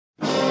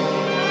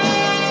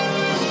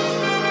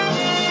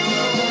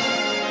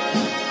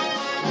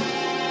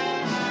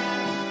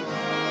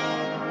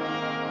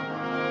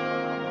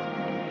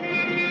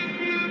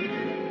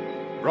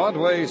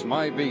Broadway's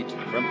My Beat,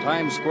 from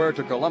Times Square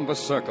to Columbus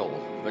Circle,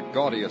 the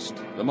gaudiest,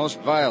 the most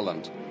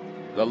violent,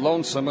 the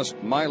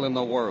lonesomest mile in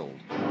the world.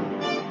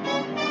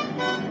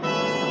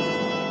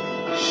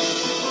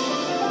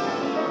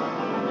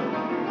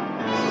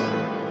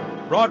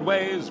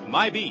 Broadway's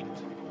My Beat,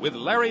 with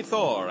Larry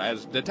Thor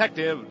as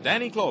Detective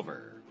Danny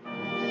Clover.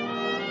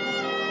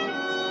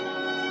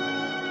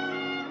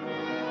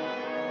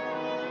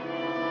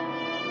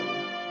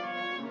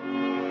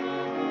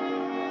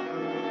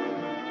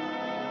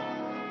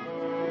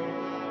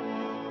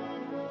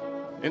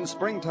 In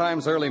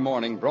springtime's early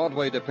morning,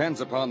 Broadway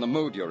depends upon the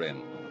mood you're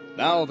in.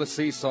 Now the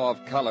seesaw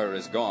of color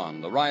is gone,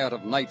 the riot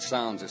of night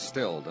sounds is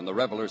stilled, and the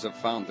revelers have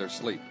found their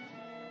sleep.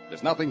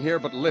 There's nothing here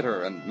but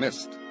litter and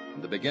mist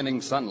and the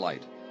beginning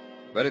sunlight.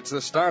 But it's the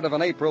start of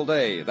an April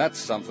day. That's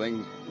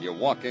something. You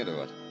walk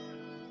into it.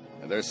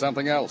 And there's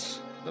something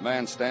else. The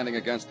man standing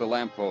against the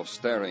lamppost,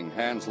 staring,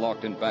 hands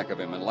locked in back of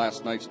him, and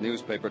last night's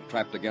newspaper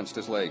trapped against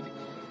his leg.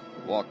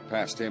 Walk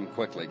past him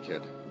quickly,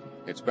 kid.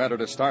 It's better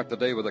to start the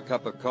day with a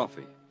cup of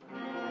coffee.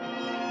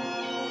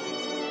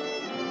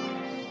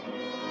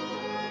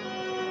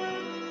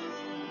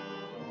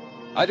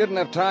 I didn't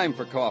have time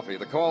for coffee.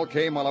 The call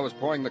came while I was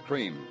pouring the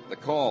cream. The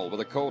call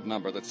with a code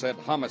number that said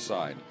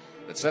homicide,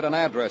 that said an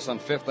address on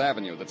Fifth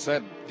Avenue, that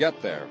said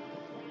get there.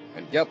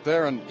 And get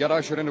there and get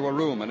ushered into a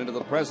room and into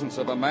the presence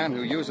of a man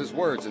who uses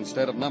words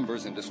instead of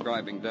numbers in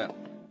describing death.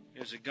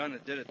 Here's a gun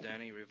that did it,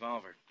 Danny.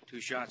 Revolver. 2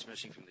 shots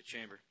missing from the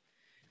chamber.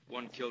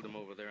 One killed him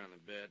over there on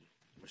the bed.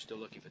 We're still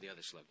looking for the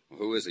other slug.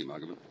 Who is he,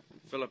 Muggavan?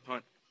 Philip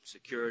Hunt.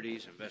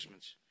 Securities,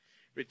 investments.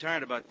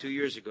 Retired about 2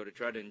 years ago to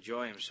try to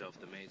enjoy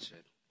himself, the maid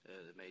said.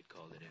 The maid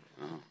called it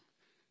in. Oh.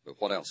 But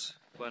what else?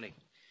 Plenty.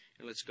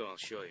 Here, let's go. I'll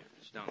show you.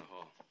 It's down the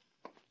hall.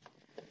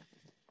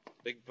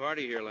 Big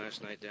party here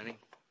last night, Danny.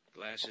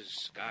 Glasses,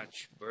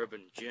 scotch,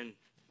 bourbon, gin,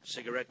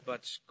 cigarette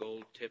butts,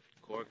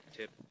 gold-tipped,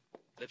 cork-tipped,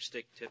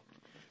 lipstick-tipped.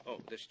 Oh,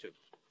 this, too.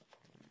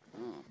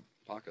 Oh,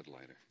 pocket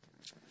lighter.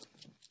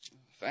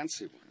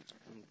 Fancy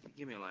one.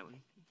 Give me a light, will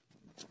you?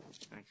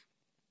 Thanks.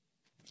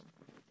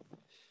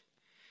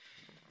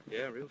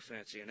 Yeah, real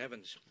fancy. And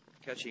Evans.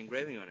 Catchy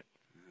engraving on it.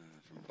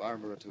 From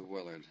Barbara to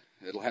Willard.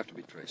 It'll have to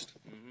be traced.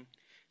 Mm-hmm.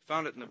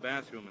 Found it in the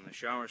bathroom in the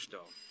shower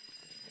stall.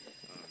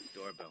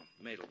 Doorbell.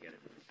 Maid will get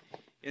it.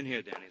 In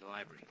here, Danny, the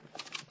library.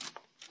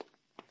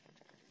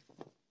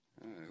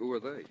 Who are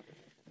they?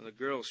 Well, the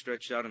girl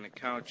stretched out on the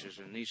couch is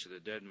a niece of the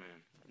dead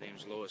man.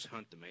 Name's Lois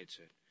Hunt, the maid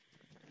said.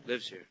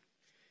 Lives here.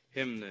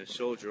 Him, the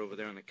soldier over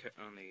there on the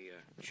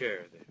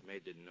chair. The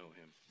maid didn't know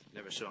him.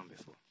 Never saw him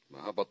before.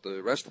 Well, how about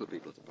the rest of the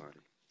people at the party?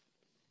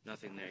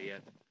 Nothing there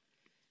yet.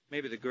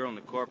 Maybe the girl and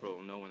the corporal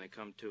will know when they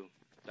come to.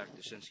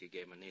 Dr. Sinsky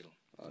gave him a needle.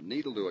 A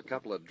needle to a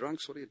couple of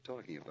drunks? What are you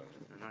talking about?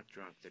 They're not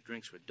drunk. Their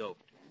drinks were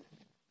doped.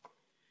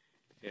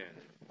 Yeah,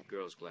 the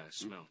girl's glass.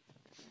 Smell.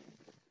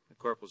 The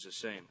corporal's the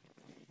same.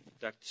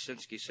 Dr.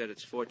 Sinsky said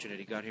it's fortunate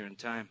he got here in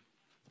time.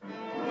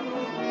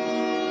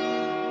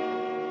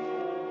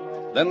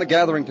 Then the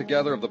gathering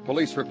together of the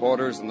police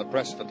reporters and the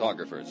press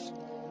photographers.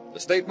 The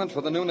statement for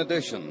the noon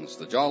editions,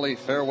 the jolly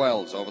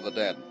farewells over the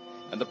dead,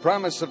 and the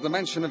promise of the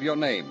mention of your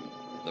name.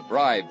 The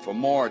bribe for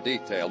more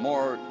detail,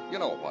 more, you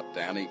know what,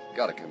 Danny,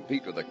 gotta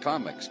compete with the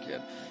comics,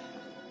 kid.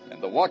 And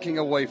the walking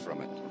away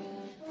from it.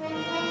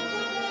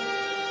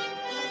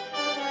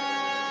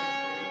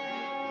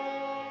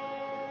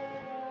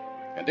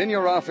 And in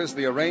your office,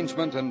 the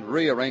arrangement and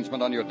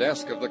rearrangement on your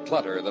desk of the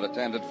clutter that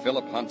attended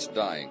Philip Hunt's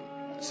dying.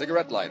 A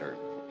cigarette lighter,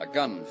 a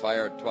gun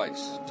fired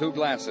twice, 2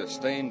 glasses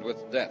stained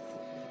with death.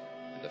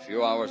 And a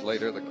few hours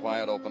later, the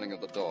quiet opening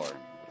of the door,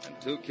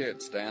 and 2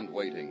 kids stand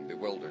waiting,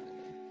 bewildered.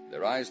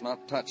 Their eyes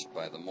not touched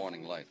by the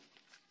morning light.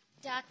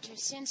 Dr.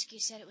 Sinsky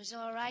said it was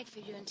all right for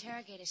you to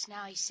interrogate us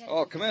now. He said...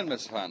 Oh, come in,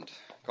 Miss Hunt.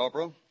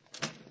 Corporal.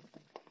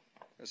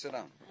 Sit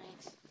down.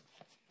 Thanks.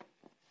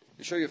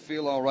 You sure you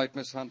feel all right,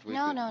 Miss Hunt?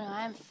 No,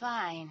 I'm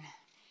fine.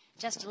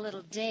 Just a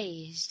little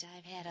dazed.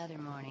 I've had other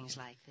mornings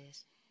like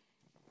this.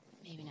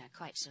 Maybe not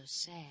quite so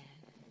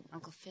sad.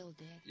 Uncle Phil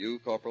dead. You,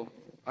 Corporal?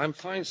 I'm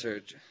fine,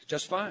 sir.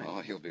 Just fine.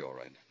 Oh, he'll be all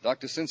right.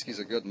 Dr. Sinsky's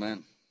a good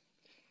man.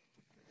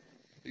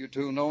 You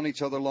two known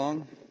each other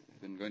long?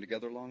 Been going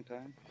together a long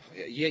time?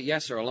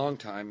 Yes, sir, a long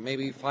time.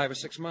 Maybe 5 or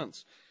 6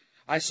 months.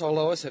 I saw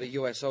Lois at a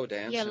USO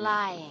dance. You're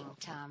lying,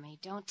 Tommy.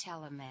 Don't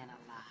tell a man a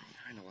lie.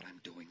 I know what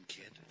I'm doing,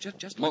 kid.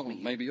 Just let me...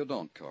 Maybe you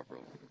don't,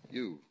 Corporal.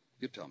 You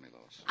tell me,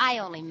 Lois. I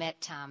only met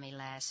Tommy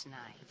last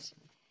night.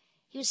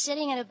 He was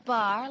sitting at a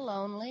bar,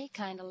 lonely,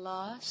 kind of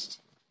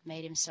lost.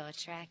 Made him so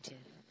attractive.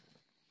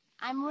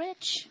 I'm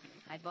rich.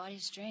 I bought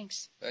his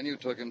drinks. Then you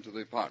took him to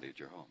the party at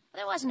your home.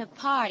 There wasn't a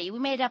party. We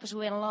made it up as we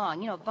went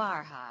along. You know,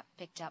 bar hop.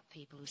 Picked up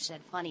people who said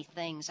funny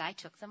things. I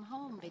took them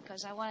home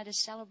because I wanted to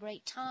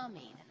celebrate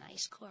Tommy, the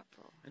nice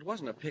corporal. It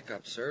wasn't a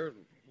pickup, sir.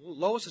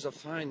 Lois is a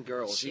fine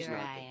girl. She's Sure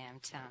not... I am,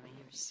 Tommy.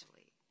 You're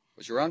sweet.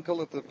 Was your uncle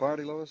at the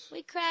party, Lois?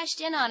 We crashed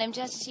in on him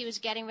just as he was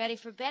getting ready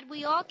for bed.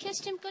 We all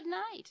kissed him good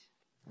night.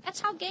 That's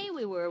how gay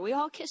we were. We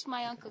all kissed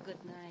my uncle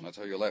good night. That's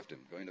how you left him,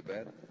 going to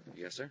bed?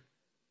 Yes, sir.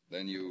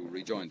 Then you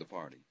rejoined the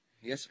party.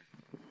 Yes, sir.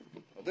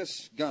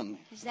 This gun,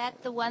 Is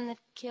that the one that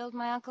killed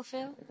my Uncle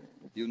Phil?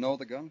 you know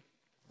the gun?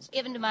 It's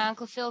given to my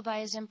Uncle Phil by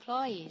his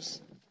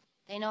employees.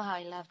 They know how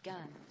he loved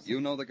guns.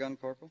 You know the gun,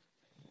 Corporal?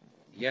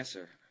 Yes,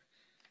 sir.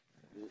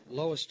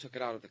 Lois took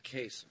it out of the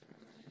case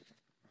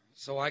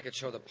so I could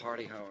show the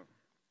party how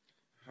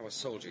a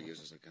soldier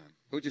uses a gun.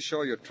 Who'd you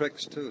show your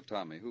tricks to,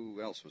 Tommy?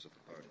 Who else was at the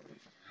party?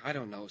 I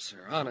don't know, sir.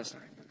 Honest, I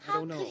How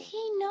don't know. could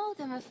he know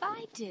them if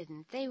I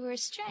didn't? They were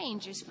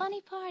strangers,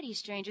 funny party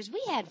strangers.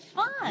 We had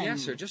fun.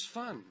 Yes, sir, just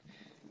fun.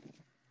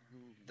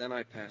 Then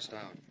I passed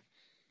out.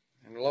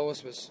 And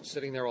Lois was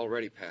sitting there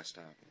already passed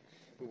out,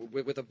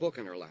 with a book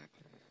in her lap.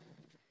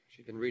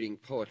 She'd been reading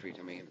poetry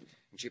to me, and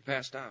she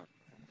passed out.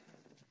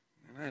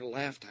 And I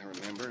laughed, I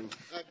remember, and...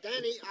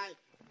 Danny,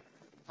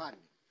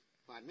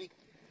 Pardon me.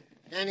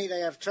 Danny, they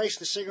have traced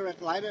the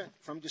cigarette lighter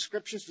from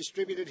descriptions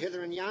distributed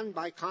hither and yon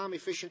by calm,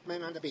 efficient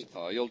men on the beat.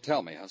 Oh, you'll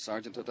tell me, huh,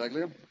 Sergeant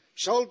Tartaglia?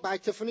 Sold by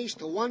Tiffany's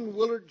to one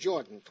Willard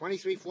Jordan,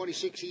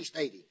 2346 East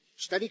 80.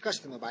 Steady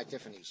customer by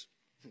Tiffany's.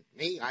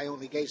 Me, I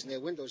only gaze in their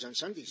windows on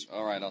Sundays.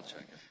 All right, I'll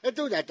check it.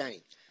 Do that,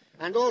 Danny.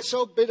 And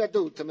also bid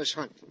adieu to Miss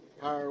Hunt.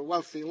 Her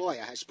wealthy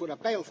lawyer has put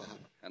up bail for her.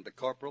 And the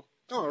corporal?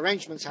 Oh,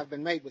 arrangements have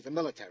been made with the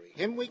military.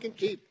 Him we can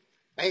keep.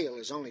 Bail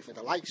is only for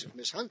the likes of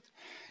Miss Hunt.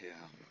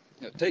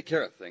 Yeah, take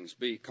care of things.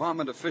 Be calm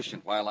and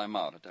efficient while I'm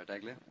out at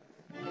Tartaglia.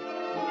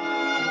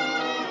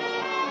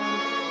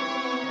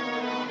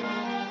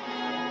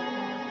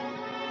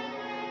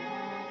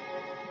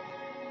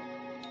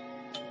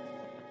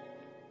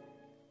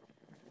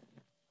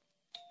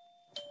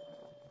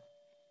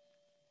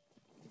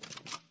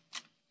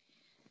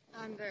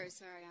 I'm very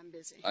sorry, I'm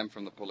busy. I'm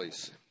from the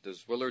police.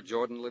 Does Willard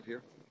Jordan live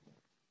here?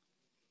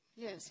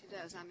 Yes, he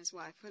does. I'm his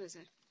wife. What is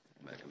it?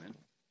 May I come in?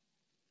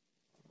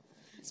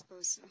 I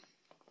suppose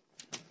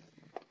so.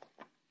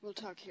 We'll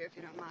talk here if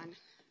you don't mind.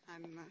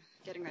 I'm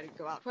getting ready to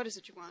go out. What is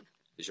it you want?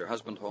 Is your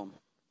husband home?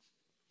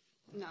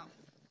 No.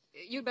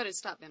 You'd better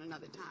stop in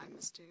another time,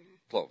 Mr.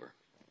 Clover.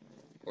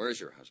 Where is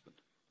your husband?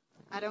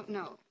 I don't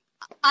know.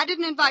 I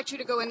didn't invite you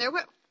to go in there.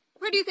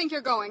 Where do you think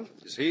you're going?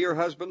 Is he your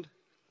husband?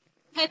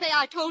 Pepe,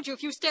 I told you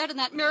if you stared in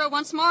that mirror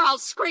once more, I'll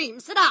scream.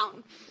 Sit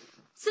down.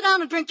 Sit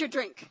down and drink your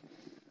drink.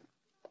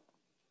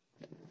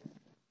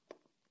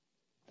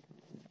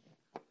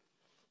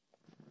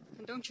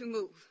 And don't you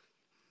move.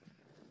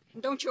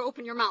 And don't you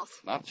open your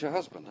mouth. Not your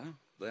husband, huh?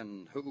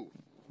 Then who?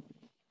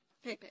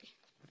 Pepe.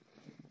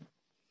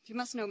 You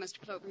must know, Mr.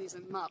 Clover, he's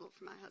a model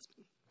for my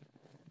husband.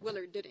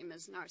 Willard did him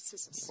as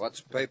Narcissus. What's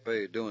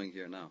Pepe doing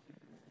here now?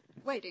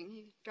 Waiting.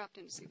 He dropped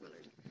in to see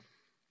Willard.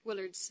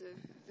 Willard's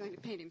going to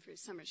paint him for his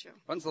summer show.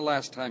 When's the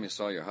last time you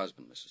saw your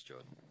husband, Mrs.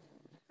 Jordan?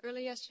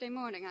 Early yesterday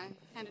morning, I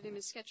handed him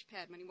his sketch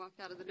pad when he walked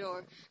out of the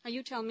door. Now,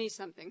 you tell me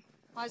something.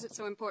 Why is it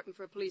so important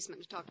for a policeman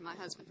to talk to my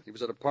husband? He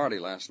was at a party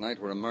last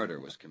night where a murder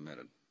was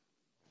committed.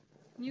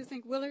 You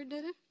think Willard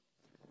did it?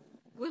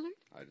 Willard?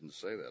 I didn't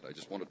say that. I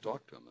just want to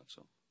talk to him, that's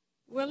all.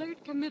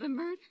 Willard commit a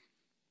murder?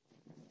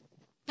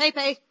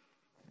 Pepe!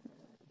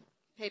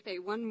 Pepe,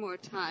 one more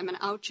time and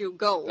out you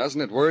go.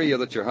 Doesn't it worry you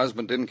that your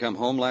husband didn't come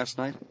home last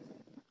night?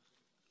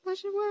 Why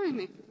should it worry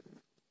me?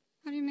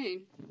 What do you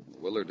mean?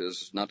 Willard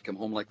has not come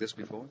home like this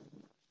before?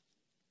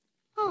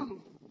 Oh,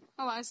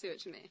 I see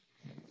what you mean.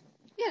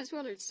 Yes,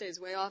 Willard stays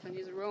away often.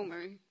 He's a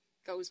roamer. He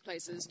goes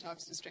places,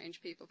 talks to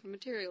strange people for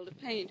material to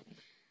paint.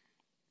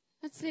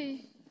 Let's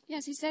see.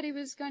 Yes, he said he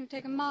was going to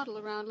take a model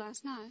around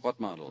last night. What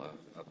model?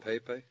 A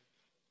Pepe?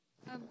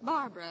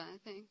 Barbara, I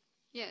think.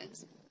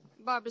 Yes,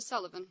 Barbara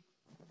Sullivan.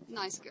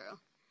 Nice girl.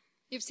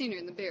 You've seen her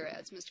in the beer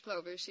ads, Mr.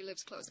 Clover. She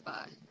lives close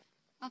by.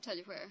 I'll tell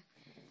you where.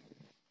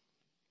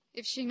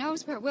 If she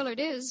knows where Willard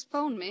is,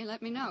 phone me,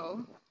 let me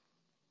know.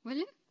 Will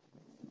you?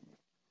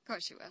 Of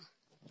course you will.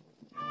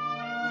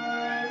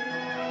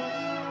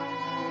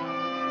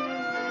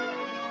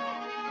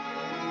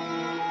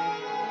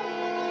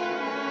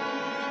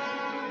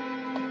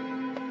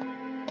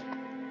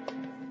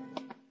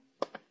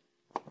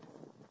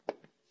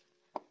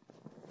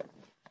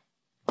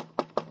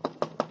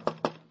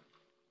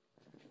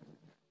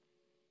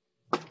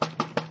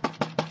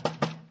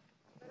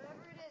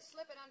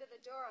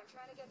 I'm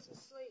trying to get some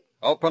sleep.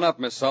 Open up,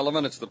 Miss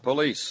Sullivan. It's the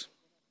police.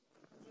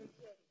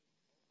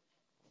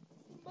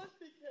 Must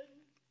be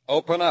kidding.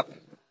 Open up. The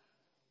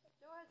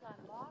door's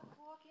unlocked.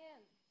 Walk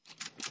in.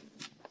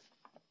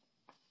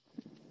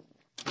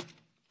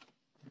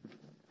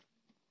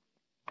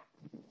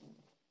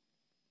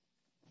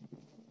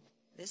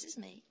 This is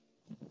me.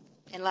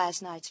 In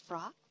last night's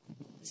frock.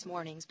 This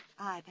morning's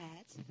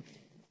iPads.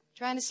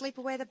 Trying to sleep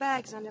away the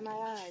bags under my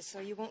eyes so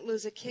you won't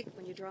lose a kick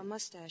when you draw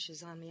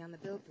mustaches on me on the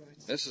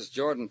billboards. Mrs.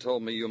 Jordan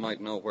told me you might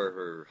know where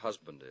her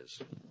husband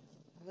is.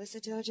 Melissa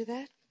told you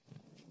that?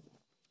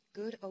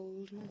 Good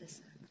old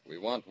Melissa. We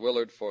want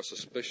Willard for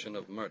suspicion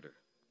of murder.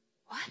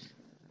 What?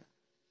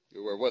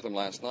 You were with him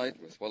last night,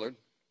 with Willard.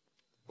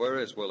 Where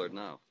is Willard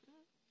now?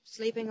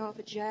 Sleeping off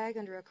a jag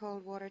under a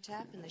cold water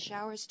tap in the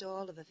shower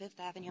stall of a Fifth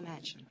Avenue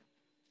mansion.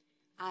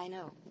 I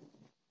know.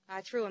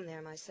 I threw him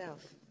there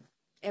myself.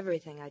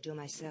 Everything I do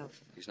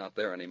myself. He's not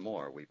there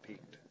anymore. We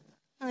peeked.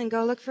 Well, then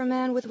go look for a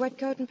man with wet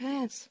coat and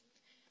pants.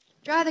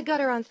 Dry the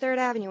gutter on 3rd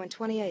Avenue and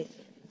 28th.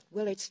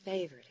 Willard's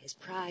favorite, his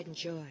pride and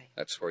joy.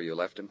 That's where you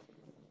left him?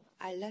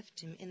 I left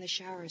him in the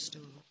shower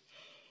stall.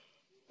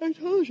 I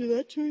told you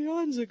that 2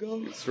 yards ago.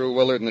 You threw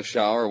Willard in the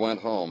shower,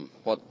 went home.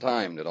 What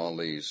time did all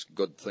these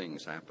good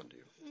things happen to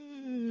you?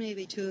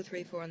 Maybe 2,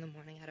 3, 4 in the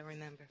morning. I don't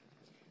remember.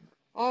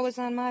 All was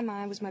on my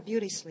mind was my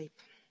beauty sleep.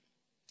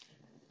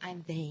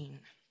 I'm vain.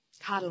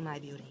 Coddle my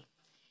beauty.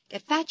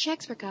 Get fat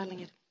checks for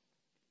coddling it.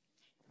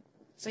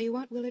 So you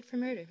want Willard for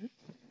murder, hmm?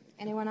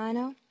 Anyone I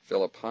know?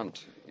 Philip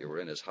Hunt. You were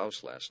in his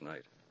house last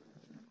night.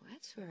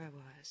 That's where I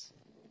was.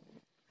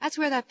 That's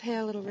where that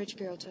pale little rich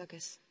girl took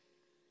us.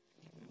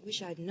 I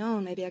wish I'd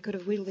known. Maybe I could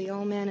have wheedled the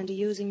old man into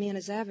using me in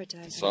his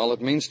advertising. That's all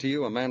it means to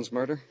you, a man's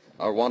murder?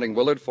 Our wanting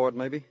Willard for it,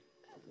 maybe?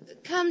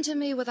 Come to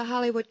me with a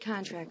Hollywood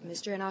contract,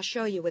 mister, and I'll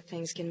show you what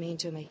things can mean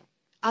to me.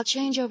 I'll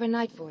change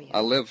overnight for you.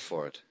 I'll live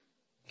for it.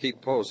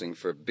 Keep posing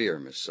for beer,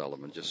 Miss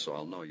Sullivan, just so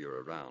I'll know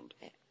you're around.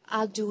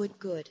 I'll do it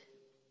good.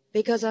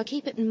 Because I'll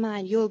keep it in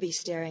mind you'll be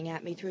staring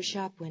at me through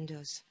shop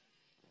windows.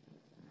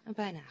 And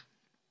bye now.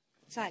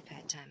 It's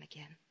iPad time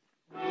again.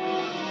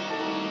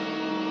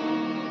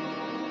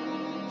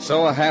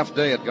 So a half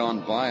day had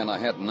gone by, and I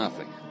had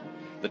nothing.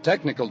 The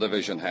technical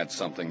division had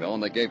something, though,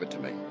 and they gave it to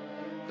me.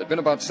 There'd been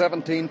about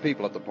 17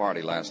 people at the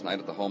party last night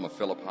at the home of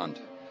Philip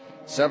Hunt.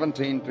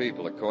 17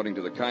 people, according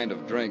to the kind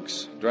of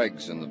drinks,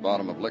 dregs in the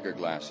bottom of liquor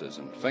glasses,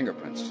 and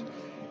fingerprints.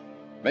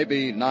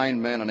 Maybe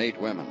 9 men and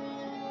 8 women.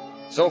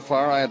 So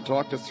far, I had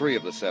talked to 3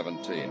 of the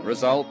 17.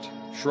 Result,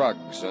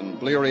 shrugs and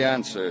bleary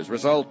answers.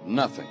 Result,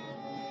 nothing.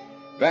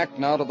 Back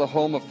now to the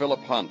home of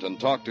Philip Hunt and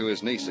talk to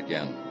his niece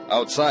again.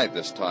 Outside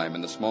this time,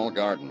 in the small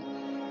garden.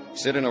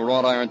 Sit in a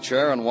wrought iron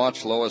chair and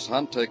watch Lois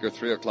Hunt take her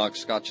 3 o'clock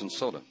scotch and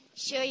soda.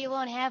 Sure you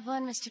won't have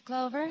one, Mr.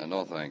 Clover?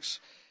 No, thanks.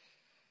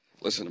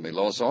 Listen to me,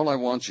 Lois. All I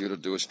want you to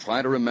do is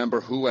try to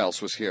remember who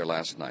else was here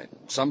last night.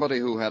 Somebody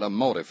who had a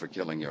motive for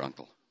killing your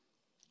uncle.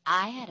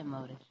 I had a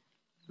motive.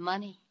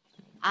 Money.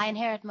 I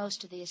inherit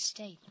most of the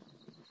estate.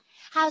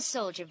 How's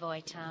Soldier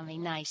Boy Tommy?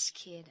 Nice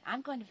kid.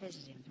 I'm going to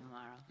visit him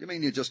tomorrow. You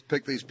mean you just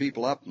picked these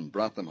people up and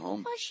brought them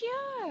home? Oh,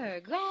 sure.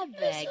 Grab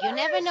bag. You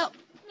never know.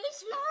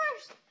 Miss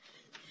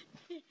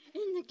Lars!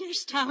 In the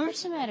guest house.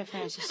 What's the matter,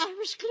 Francis? I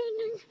was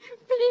cleaning.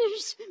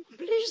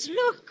 Please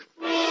look.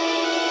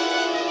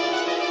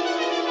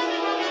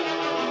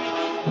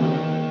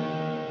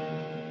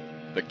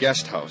 The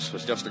guest house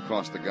was just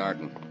across the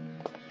garden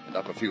and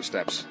up a few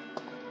steps.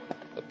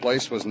 The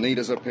place was neat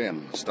as a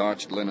pin.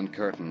 Starched linen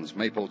curtains,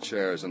 maple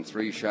chairs, and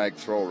 3 shag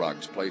throw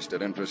rugs placed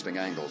at interesting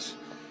angles.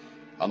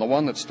 On the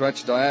one that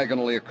stretched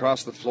diagonally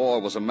across the floor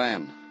was a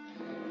man.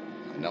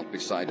 I knelt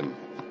beside him,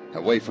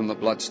 away from the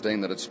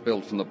bloodstain that had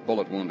spilled from the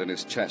bullet wound in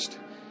his chest.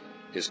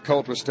 His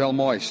coat was still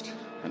moist,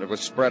 and it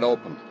was spread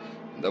open.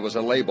 And there was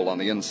a label on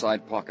the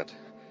inside pocket.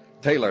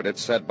 Tailored, it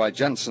said, by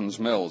Jensen's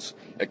Mills,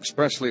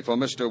 expressly for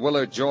Mr.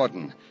 Willard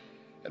Jordan.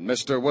 And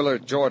Mr.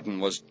 Willard Jordan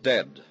was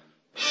dead.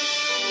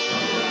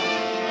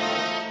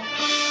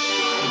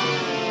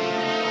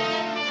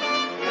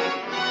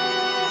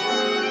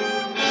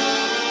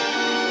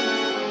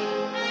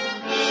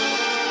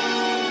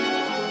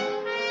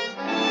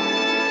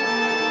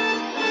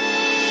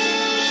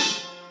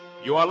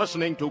 You are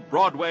listening to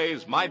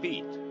Broadway's My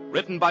Beat,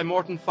 written by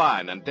Morton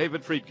Fine and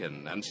David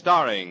Friedkin, and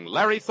starring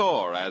Larry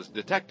Thor as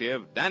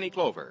Detective Danny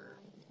Clover.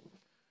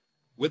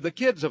 With the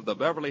kids of the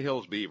Beverly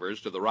Hills Beavers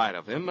to the right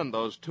of him and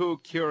those 2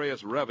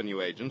 curious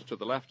revenue agents to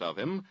the left of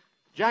him,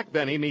 Jack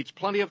Benny meets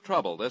plenty of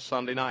trouble this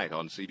Sunday night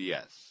on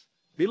CBS.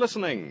 Be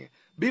listening,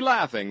 be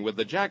laughing with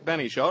the Jack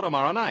Benny Show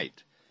tomorrow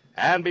night.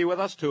 And be with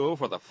us, too,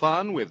 for the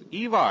fun with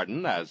Eve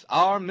Arden as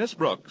our Miss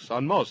Brooks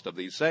on most of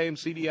these same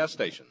CBS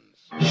stations.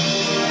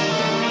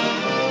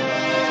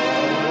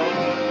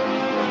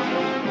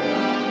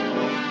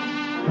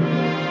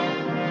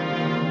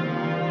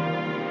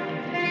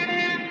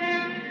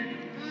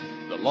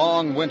 The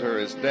long winter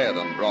is dead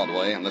on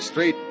Broadway, and the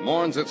street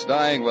mourns its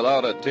dying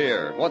without a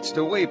tear. What's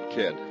to weep,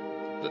 kid?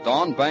 The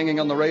dawn banging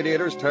on the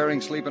radiators,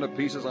 tearing sleep into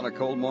pieces on a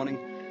cold morning?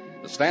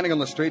 The standing on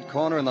the street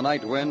corner in the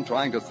night wind,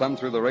 trying to thumb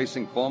through the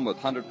racing foam with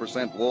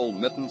 100% wool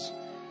mittens?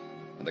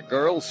 And the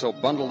girls so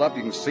bundled up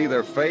you can see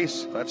their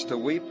face? That's to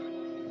weep?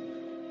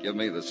 Give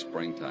me the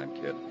springtime,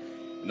 kid.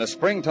 In the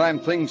springtime,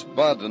 things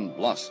bud and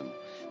blossom.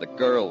 The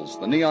girls,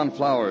 the neon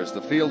flowers,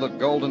 the field of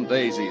golden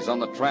daisies on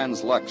the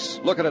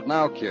Trans-Lux. Look at it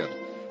now, kid.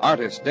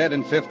 Artist dead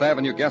in 5th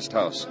Avenue guest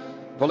house.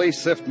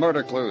 Police sift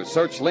murder clues.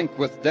 Search linked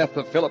with death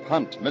of Philip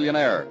Hunt,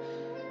 millionaire.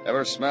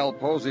 Ever smell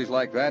posies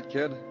like that,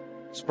 kid?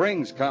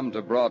 Spring's come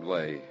to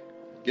Broadway.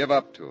 Give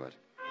up to it.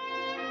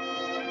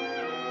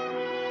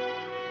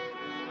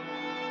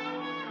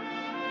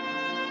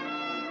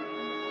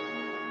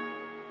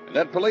 And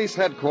at police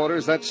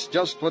headquarters, that's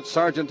just what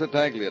Sergeant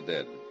Tartaglia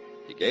did.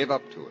 He gave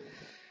up to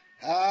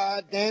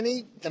it.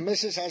 Danny, the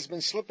missus has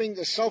been slipping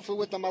the sulfur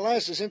with the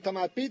molasses into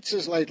my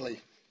pizzas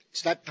lately.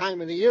 It's that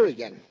time of the year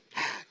again.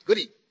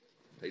 Goody.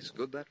 Tastes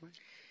good that way?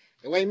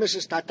 The way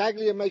Mrs.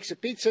 Tartaglia makes a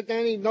pizza,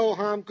 Danny, no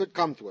harm could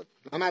come to it,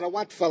 no matter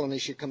what felony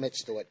she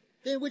commits to it.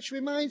 Which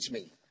reminds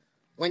me,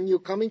 When you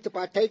coming to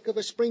partake of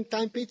a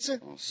springtime pizza?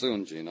 Oh,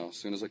 soon, Gino. As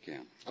soon as I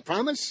can. A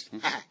promise?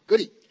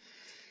 Goody.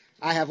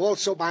 I have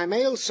also by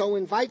mail so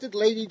invited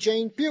Lady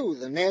Jane Pugh,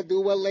 the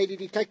ne'er-do-well lady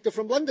detective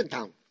from London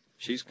town.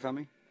 She's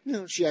coming?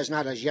 No, she has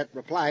not as yet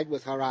replied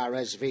with her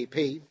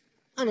RSVP.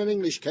 On an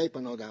English caper,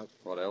 no doubt.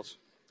 What else?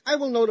 I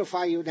will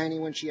notify you, Danny,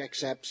 when she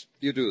accepts.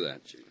 You do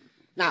that, Gino.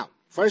 Now,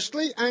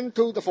 firstly, and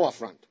to the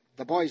forefront.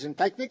 The boys in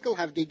technical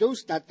have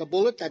deduced that the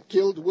bullet that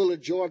killed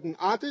Willard Jordan,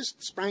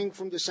 artist, sprang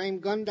from the same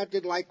gun that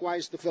did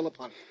likewise to Philip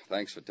Hunt.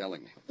 Thanks for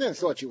telling me. I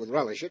thought you would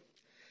relish it.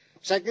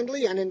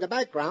 Secondly, and in the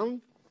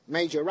background,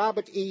 Major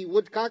Robert E.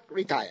 Woodcock,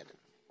 retired.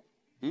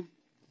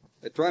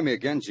 Hey, try me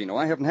again, Gino.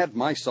 I haven't had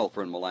my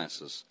sulfur and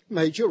molasses.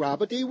 Major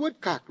Robert E.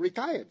 Woodcock,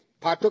 retired.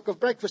 Partook of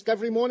breakfast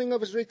every morning of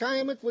his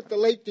retirement with the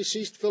late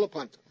deceased Philip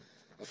Hunt.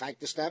 A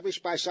fact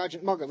established by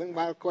Sergeant Muggavan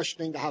while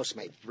questioning the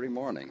housemaid. Every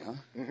morning, huh?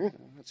 Mm-hmm.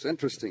 That's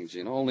interesting,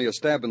 Gino. Only a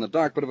stab in the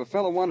dark, but if a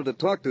fellow wanted to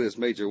talk to this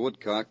Major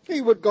Woodcock...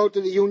 He would go to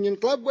the Union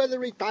Club where the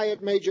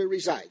retired major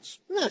resides.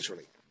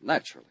 Naturally.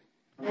 Naturally.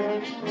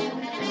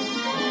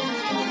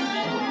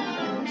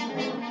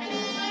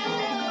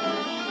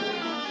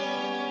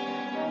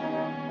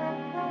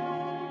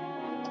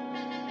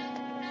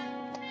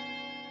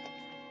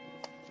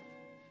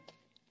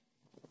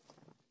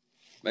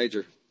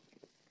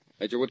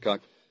 Major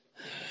Woodcock.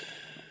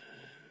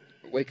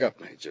 Wake up,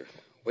 Major.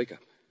 Wake up.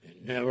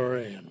 It never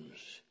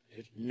ends.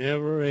 It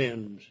never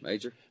ends.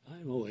 Major?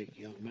 I'm awake,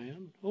 young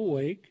man.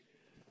 Awake.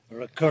 A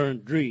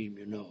recurrent dream,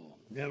 you know.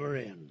 Never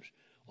ends.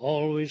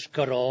 Always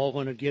cut off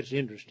when it gets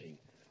interesting.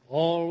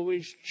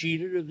 Always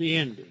cheated of the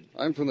ending.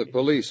 I'm from the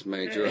police,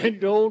 Major. And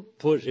don't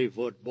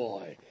pussyfoot,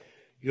 boy.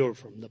 You're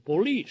from the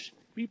police.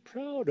 Be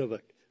proud of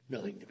it.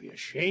 Nothing to be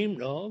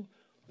ashamed of.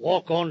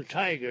 Walk on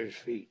tiger's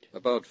feet.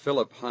 About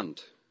Philip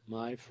Hunt.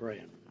 My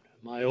friend.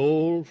 My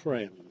old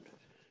friend.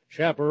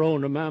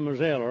 Chaperoned a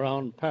mademoiselle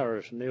around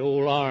Paris in the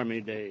old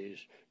army days.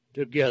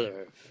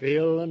 Together,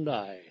 Phil and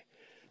I.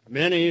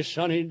 Many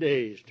sunny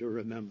days to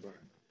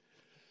remember.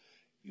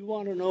 You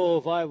want to know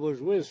if I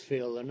was with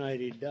Phil the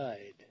night he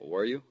died?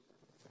 Were you?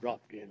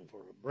 Dropped in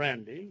for a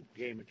brandy,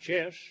 game of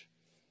chess.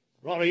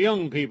 A lot of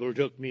young people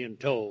took me in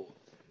tow.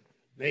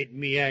 Made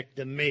me act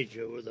the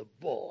major with a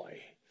boy.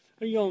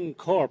 A young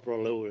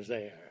corporal who was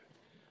there.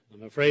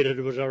 I'm afraid it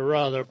was a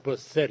rather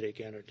pathetic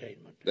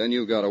entertainment. Then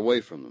you got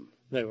away from them.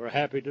 They were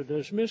happy to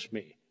dismiss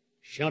me.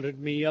 Shunted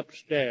me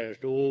upstairs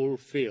to old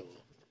Phil.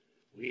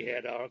 We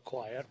had our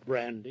quiet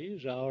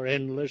brandies, our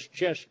endless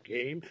chess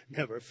game,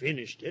 never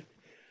finished it,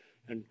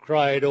 and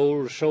cried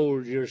old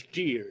soldiers'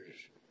 tears,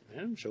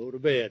 and so to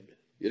bed.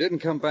 You didn't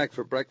come back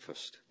for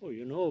breakfast. Oh,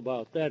 you know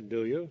about that,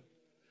 do you?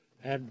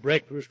 Had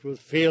breakfast with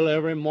Phil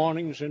every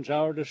morning since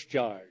our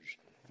discharge.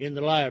 In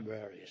the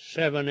library,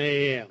 7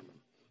 a.m.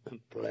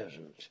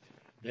 Pleasant.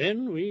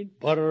 Then we'd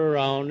putter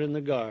around in the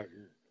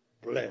garden.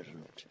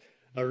 Pleasant.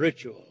 A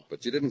ritual.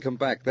 But you didn't come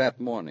back that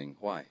morning.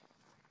 Why?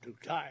 Too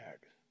tired.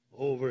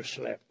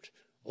 Overslept.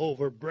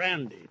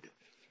 Overbrandied.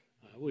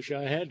 I wish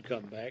I had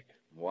come back.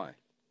 Why?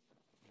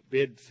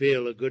 Bid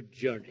Phil a good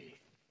journey.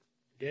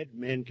 Dead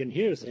men can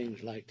hear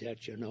things like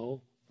that, you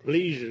know.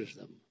 Pleases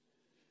them.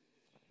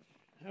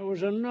 There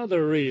was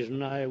another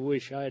reason I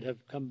wish I'd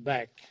have come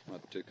back.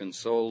 What, to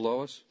console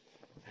Lois?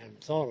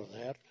 Hadn't thought of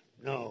that.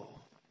 No.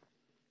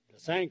 To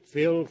thank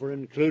Phil for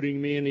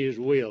including me in his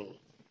will.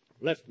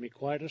 Left me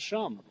quite a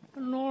sum.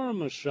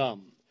 Enormous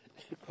sum.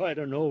 Quite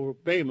an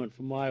overpayment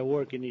for my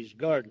work in his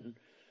garden.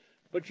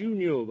 But you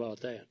knew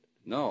about that.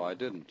 No, I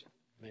didn't.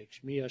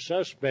 Makes me a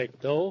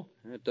suspect, though.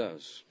 It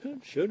does. It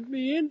should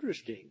be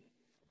interesting.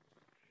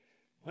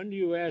 When do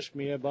you ask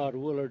me about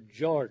Willard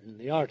Jordan,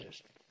 the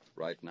artist?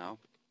 Right now?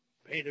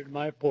 Painted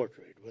my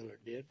portrait, Willard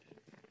did.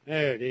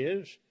 There it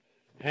is,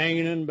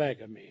 hanging in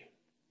back of me.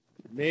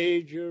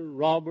 Major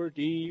Robert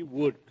E.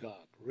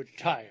 Woodcock,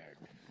 retired,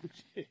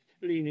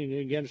 leaning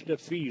against a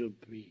field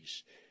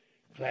piece.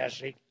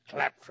 Classic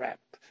claptrap.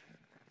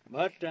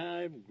 But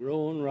I've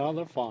grown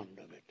rather fond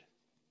of it.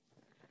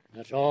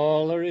 That's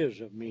all there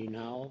is of me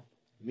now,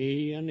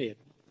 me and it.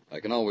 I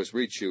can always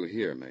reach you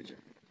here, Major.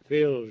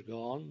 Phil's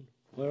gone.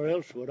 Where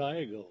else would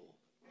I go?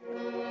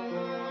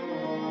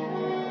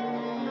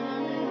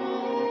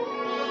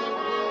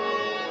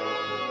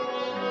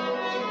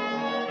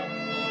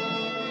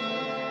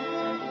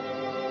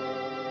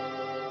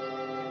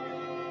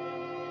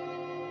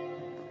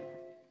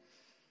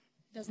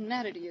 Doesn't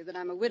matter to you that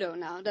I'm a widow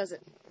now, does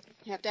it?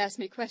 You have to ask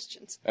me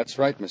questions. That's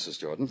right, Mrs.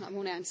 Jordan. I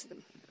won't answer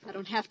them. I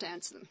don't have to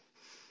answer them.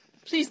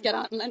 Please get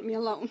out and let me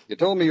alone. You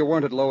told me you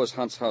weren't at Lois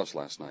Hunt's house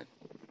last night.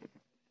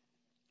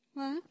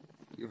 What?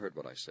 You heard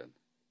what I said.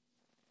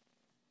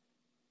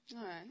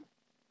 All right.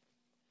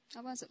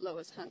 I was at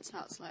Lois Hunt's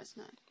house last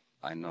night.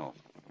 I know.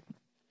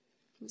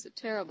 It was a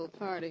terrible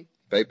party.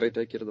 Pepe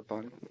take you to the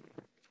party?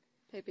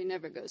 Pepe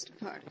never goes to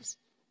parties.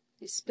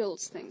 He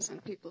spills things on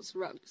people's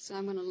rugs.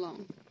 I went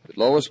alone. Did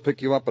Lois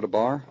pick you up at a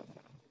bar?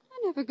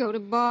 I never go to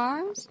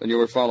bars. Then you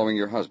were following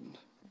your husband.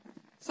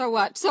 So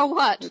what? So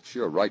what? It's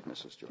your right,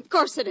 Mrs. Jordan. Of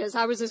course it is.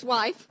 I was his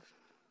wife.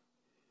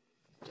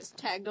 Just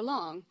tagged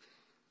along.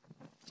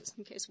 Just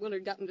in case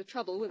Willard got into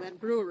trouble with that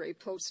brewery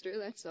poster,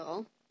 that's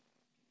all.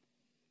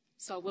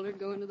 Saw Willard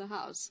go into the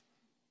house.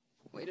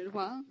 Waited a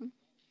while, and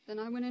then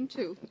I went in,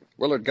 too.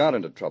 Willard got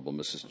into trouble,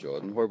 Mrs.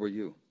 Jordan. Where were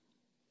you?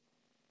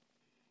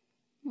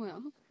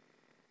 Well,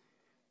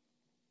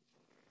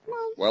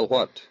 Well,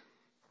 what?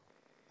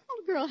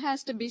 a girl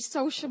has to be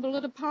sociable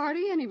at a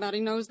party. Anybody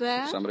knows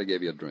that. Somebody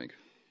gave you a drink.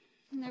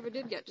 Never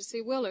did get to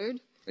see Willard.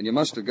 And you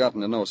must have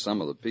gotten to know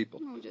some of the people.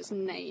 Oh, just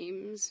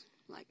names,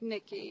 like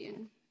Nicky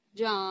and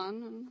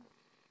John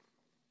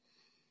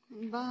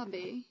and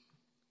Bobby.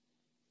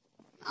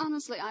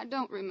 Honestly, I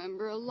don't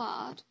remember a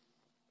lot.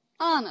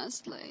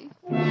 Honestly.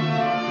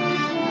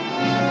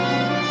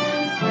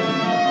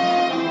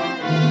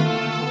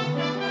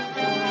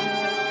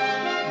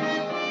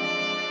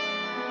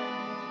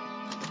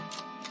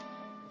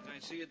 Can I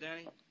see you,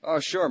 Danny? Oh,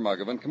 sure,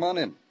 Muggavan. Come on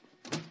in.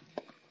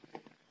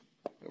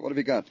 What have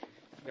you got?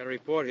 Got a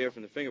report here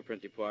from the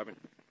fingerprint department.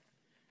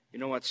 You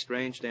know what's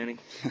strange, Danny?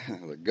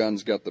 The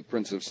gun's got the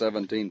prints of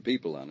 17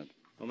 people on it.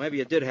 Well, maybe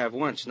it did have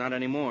once, not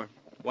anymore.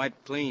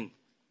 Wiped clean.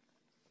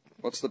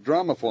 What's the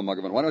drama for,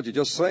 Muggavan? Why don't you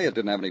just say it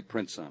didn't have any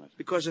prints on it?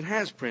 Because it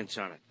has prints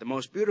on it. The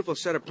most beautiful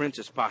set of prints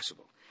as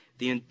possible.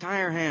 The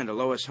entire hand of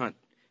Lois Hunt.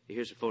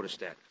 Here's a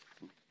photostat.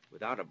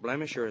 Without a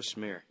blemish or a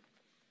smear.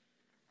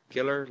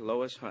 Killer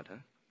Lois Hunt, huh?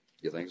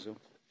 You think so?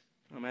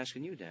 I'm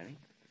asking you, Danny.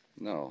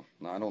 No,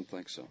 I don't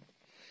think so.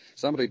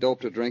 Somebody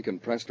doped a drink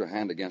and pressed her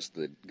hand against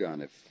the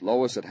gun. If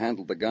Lois had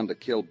handled the gun to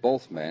kill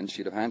both men,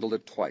 she'd have handled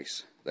it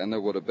twice. Then there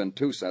would have been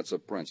 2 sets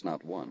of prints,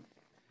 not 1.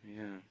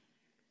 Yeah.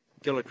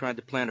 Killer tried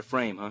to plant a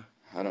frame, huh?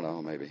 I don't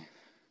know, maybe.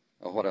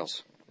 Oh, what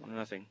else?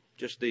 Nothing.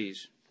 Just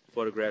these.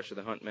 Photographs of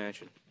the Hunt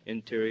mansion.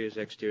 Interiors,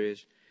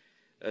 exteriors.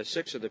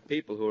 6 of the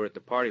people who were at the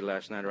party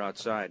last night are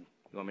outside.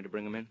 You want me to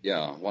bring them in?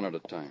 Yeah, one at a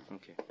time.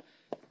 Okay.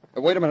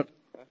 Wait a minute.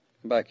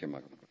 Come back here,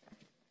 Muggavan.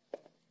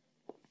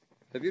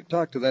 Have you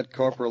talked to that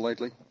corporal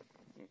lately?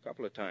 A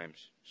couple of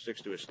times.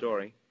 Sticks to his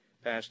story.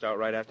 Passed out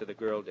right after the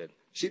girl did.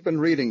 She'd been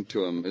reading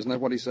to him. Isn't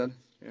that what he said?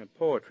 Yeah,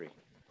 poetry.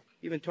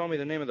 Even told me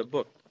the name of the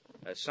book.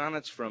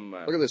 Sonnets from...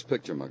 Look at this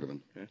picture,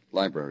 Muggavan. Huh?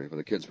 Library where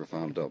the kids were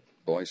found doped.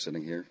 Boy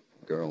sitting here,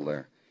 girl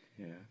there.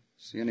 Yeah.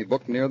 See any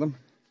book near them?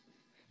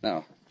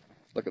 Now,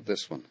 look at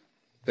this one.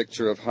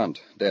 Picture of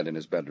Hunt, dead in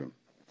his bedroom.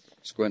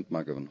 Squint,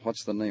 Muggavan.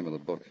 What's the name of the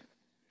book?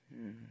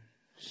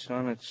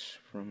 Sonnets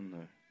from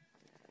the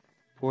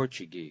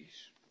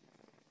Portuguese.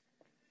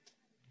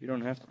 You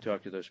don't have to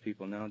talk to those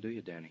people now, do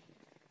you, Danny?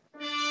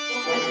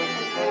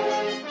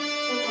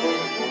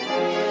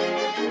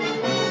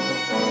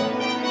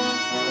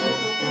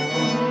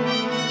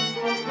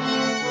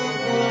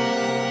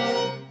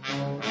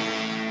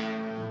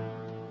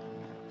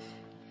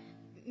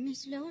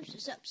 Miss Lois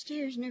is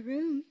upstairs in her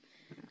room.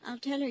 I'll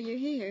tell her you're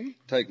here.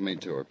 Take me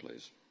to her,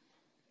 please.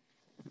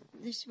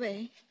 This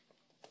way.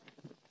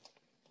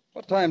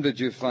 What time did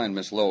you find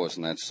Miss Lois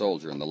and that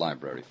soldier in the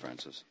library,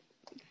 Francis?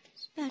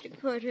 It's about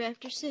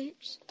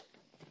 6:15.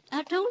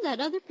 I told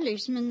that other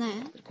policeman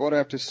that.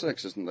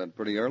 6:15. Isn't that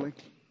pretty early?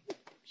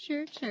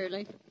 Sure, it's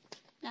early.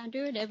 I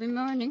do it every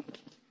morning.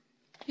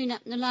 Clean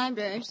up in the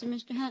library so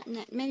Mr. Hunt and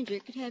that major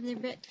could have their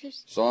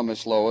breakfast. Saw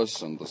Miss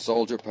Lois, and the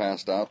soldier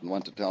passed out and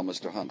went to tell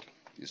Mr. Hunt.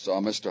 You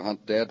saw Mr.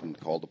 Hunt dead and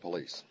called the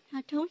police.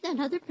 I told that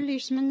other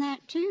policeman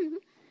that,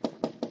 too.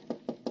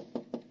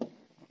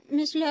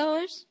 Miss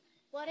Lois?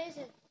 What is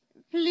it?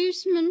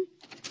 Policeman.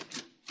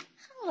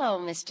 Hello,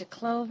 Mr.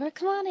 Clover.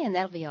 Come on in.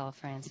 That'll be all,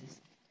 Francis.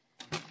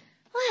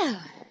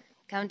 Well,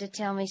 come to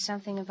tell me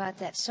something about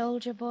that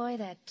soldier boy,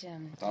 that,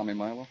 Tommy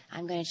Milo?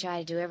 I'm going to try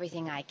to do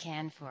everything I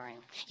can for him.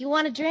 You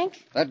want a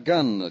drink? That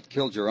gun that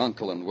killed your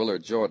uncle and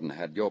Willard Jordan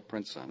had your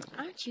prints on it.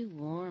 Aren't you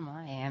warm?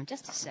 I am.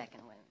 Just a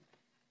second, Will.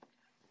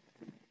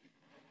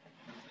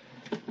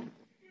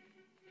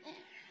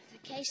 The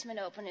casement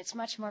open, it's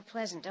much more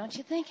pleasant, don't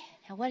you think?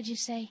 Now, what did you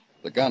say?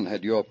 The gun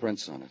had your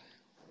prints on it.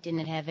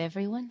 Didn't it have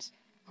everyone's?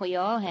 We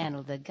all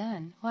handled the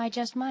gun. Why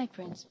just my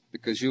prints?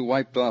 Because you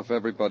wiped off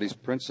everybody's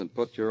prints and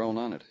put your own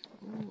on it.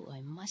 Ooh, I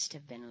must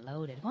have been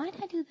loaded.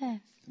 Why'd I do that?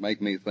 Make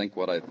me think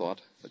what I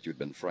thought, that you'd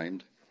been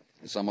framed.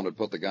 That someone had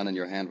put the gun in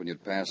your hand when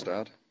you'd passed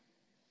out.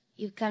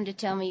 You've come to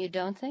tell me you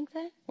don't think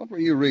that? What were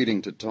you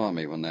reading to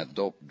Tommy when that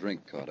dope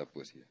drink caught up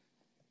with you?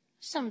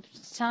 Some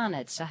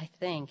sonnets, I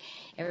think.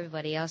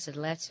 Everybody else had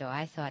left, so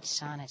I thought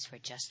sonnets were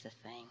just the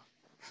thing.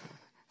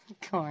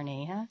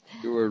 Corny, huh?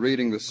 You were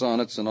reading the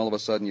sonnets, and all of a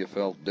sudden you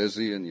felt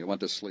dizzy and you went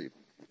to sleep.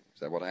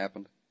 Is that what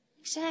happened?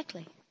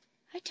 Exactly.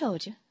 I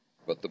told you.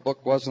 But the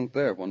book wasn't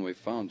there when we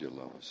found you,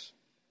 Lois.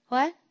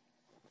 What?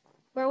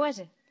 Where was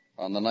it?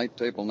 On the night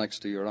table next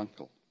to your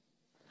uncle.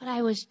 But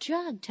I was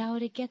drugged. How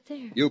would it get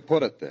there? You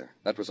put it there.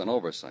 That was an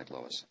oversight,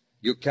 Lois.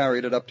 You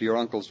carried it up to your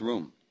uncle's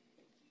room.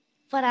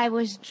 But I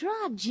was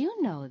drugged.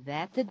 You know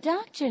that. The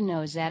doctor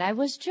knows that. I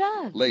was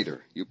drugged.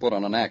 Later, you put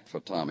on an act for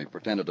Tommy,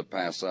 pretended to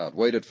pass out,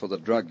 waited for the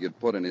drug you'd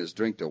put in his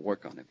drink to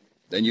work on him.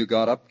 Then you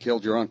got up,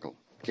 killed your uncle.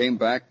 Came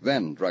back,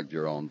 then drugged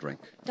your own drink.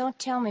 Don't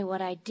tell me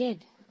what I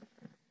did.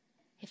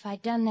 If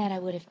I'd done that, I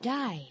would have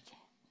died.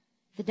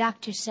 The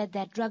doctor said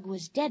that drug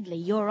was deadly,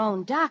 your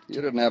own doctor.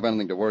 You didn't have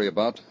anything to worry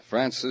about.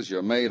 Frances,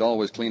 your maid,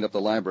 always cleaned up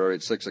the library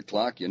at 6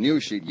 o'clock. You knew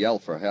she'd yell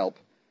for help.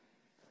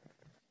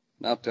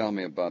 Now tell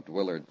me about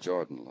Willard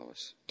Jordan,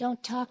 Lois.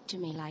 Don't talk to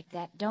me like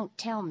that. Don't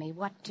tell me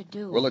what to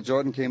do. Willard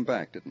Jordan came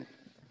back, didn't he?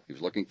 He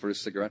was looking for his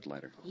cigarette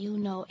lighter. You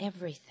know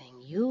everything.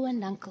 You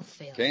and Uncle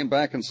Phil. Came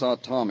back and saw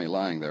Tommy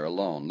lying there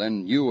alone.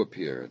 Then you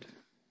appeared.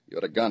 You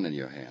had a gun in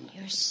your hand.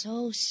 You're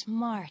so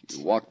smart.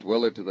 You walked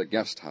Willard to the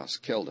guest house,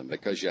 killed him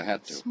because you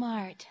had to.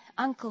 Smart.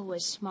 Uncle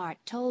was smart.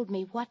 Told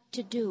me what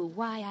to do,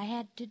 why I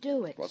had to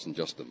do it. It wasn't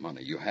just the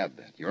money. You had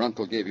that. Your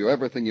uncle gave you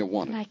everything you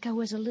wanted. Like I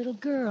was a little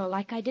girl,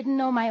 like I didn't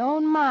know my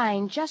own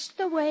mind, just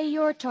the way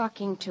you're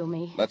talking to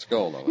me. Let's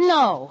go, Lois.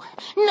 No.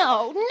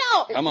 No,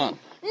 no. Come on.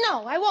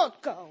 No, I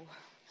won't go.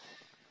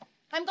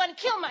 I'm going to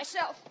kill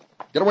myself.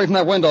 Get away from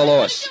that window,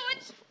 Lois. I'm going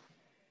to do it.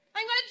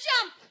 I'm going to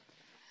jump.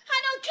 I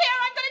don't care.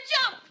 I'm going to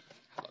jump.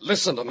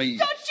 Listen to me.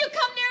 Don't you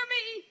come near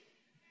me.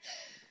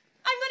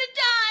 I'm going to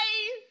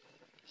die.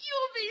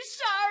 You'll be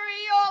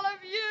sorry, all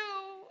of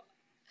you.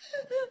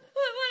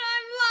 When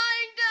I'm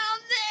lying down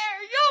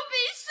there, you'll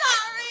be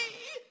sorry.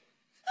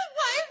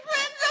 My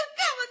friends will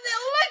come and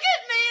they'll look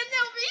at me and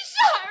they'll be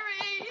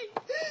sorry.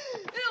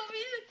 They'll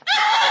be...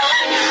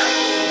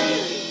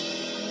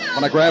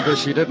 When I grabbed her,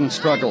 she didn't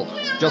struggle.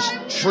 Just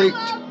shrieked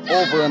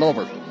over and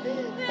over.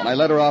 When I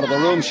let her out of the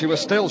room, she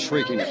was still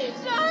shrieking it.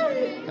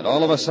 And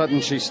all of a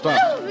sudden, she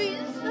stopped.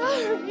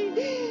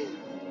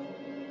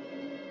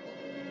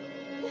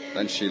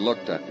 Then she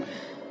looked at me,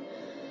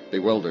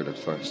 bewildered at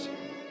first,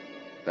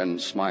 then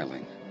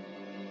smiling.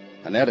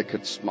 An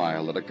etiquette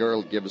smile that a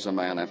girl gives a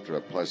man after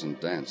a pleasant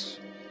dance.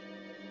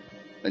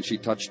 Then she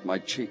touched my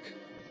cheek.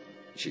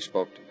 She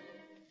spoke to me.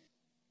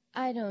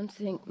 I don't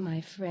think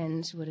my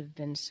friends would have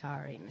been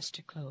sorry,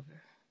 Mr.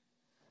 Clover.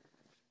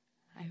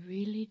 I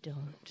really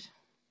don't.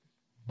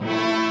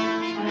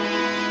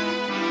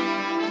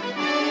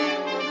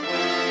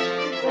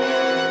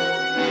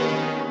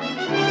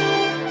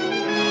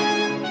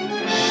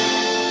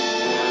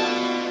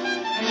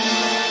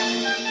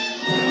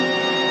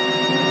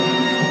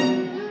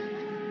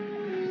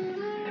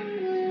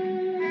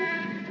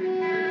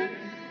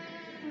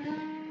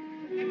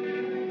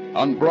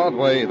 On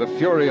Broadway, the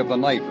fury of the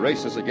night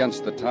races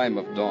against the time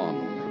of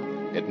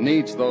dawn. It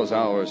needs those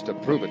hours to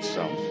prove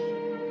itself.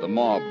 The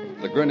mob,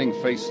 the grinning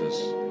faces,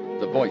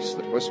 the voice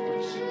that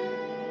whispers.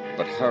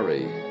 But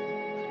hurry,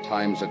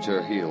 time's at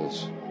your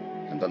heels,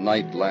 and the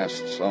night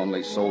lasts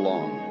only so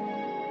long.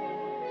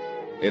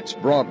 It's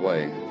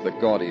Broadway, the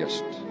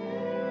gaudiest,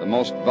 the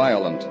most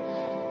violent,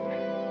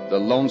 the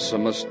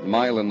lonesomest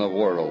mile in the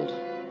world.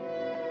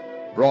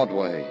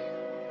 Broadway,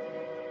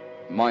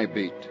 my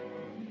beat.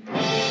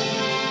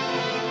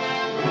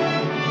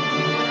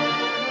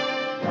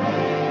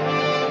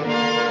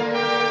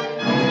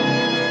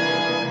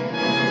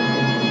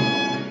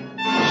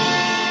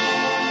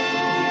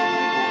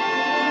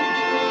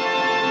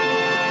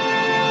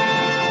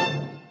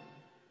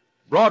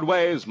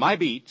 Broadway's My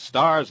Beat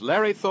stars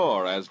Larry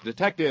Thor as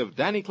Detective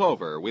Danny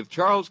Clover with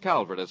Charles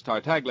Calvert as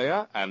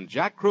Tartaglia and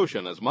Jack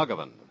Kruschen as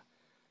Muggavan.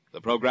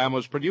 The program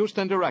was produced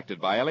and directed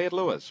by Elliott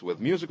Lewis with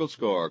musical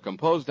score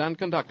composed and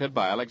conducted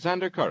by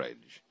Alexander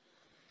Courage.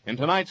 In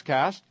tonight's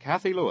cast,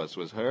 Cathy Lewis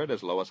was heard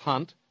as Lois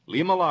Hunt,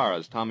 Lee Millar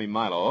as Tommy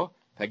Milo,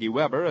 Peggy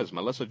Weber as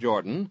Melissa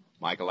Jordan,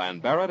 Michael Ann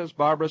Barrett as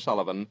Barbara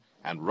Sullivan,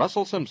 and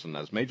Russell Simpson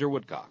as Major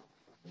Woodcock.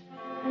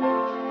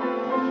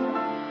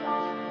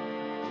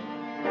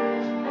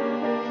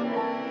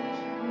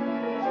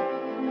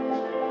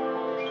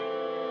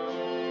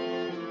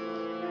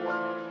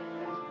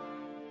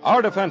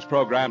 Our defense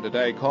program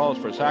today calls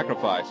for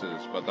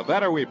sacrifices, but the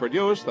better we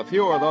produce, the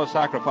fewer those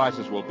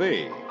sacrifices will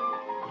be.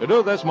 To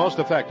do this most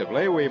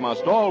effectively, we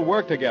must all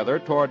work together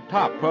toward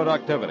top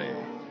productivity.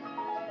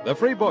 The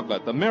free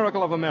booklet, The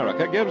Miracle of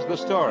America, gives the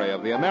story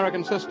of the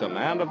American system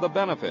and of the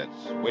benefits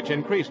which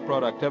increased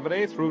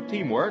productivity through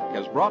teamwork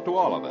has brought to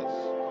all of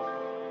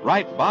us.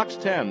 Write Box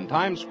 10,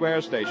 Times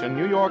Square Station,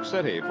 New York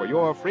City, for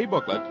your free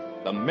booklet,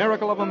 The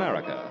Miracle of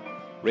America.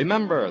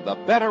 Remember, the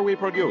better we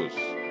produce,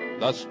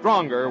 the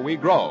stronger we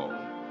grow.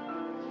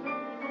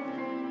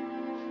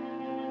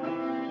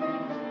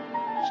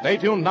 Stay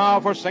tuned now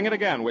for Sing It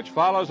Again, which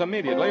follows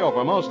immediately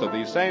over most of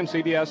these same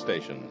CBS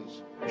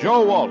stations.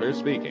 Joe Walters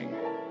speaking.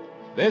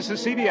 This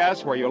is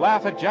CBS, where you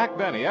laugh at Jack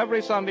Benny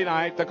every Sunday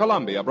night, the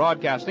Columbia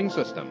Broadcasting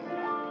System.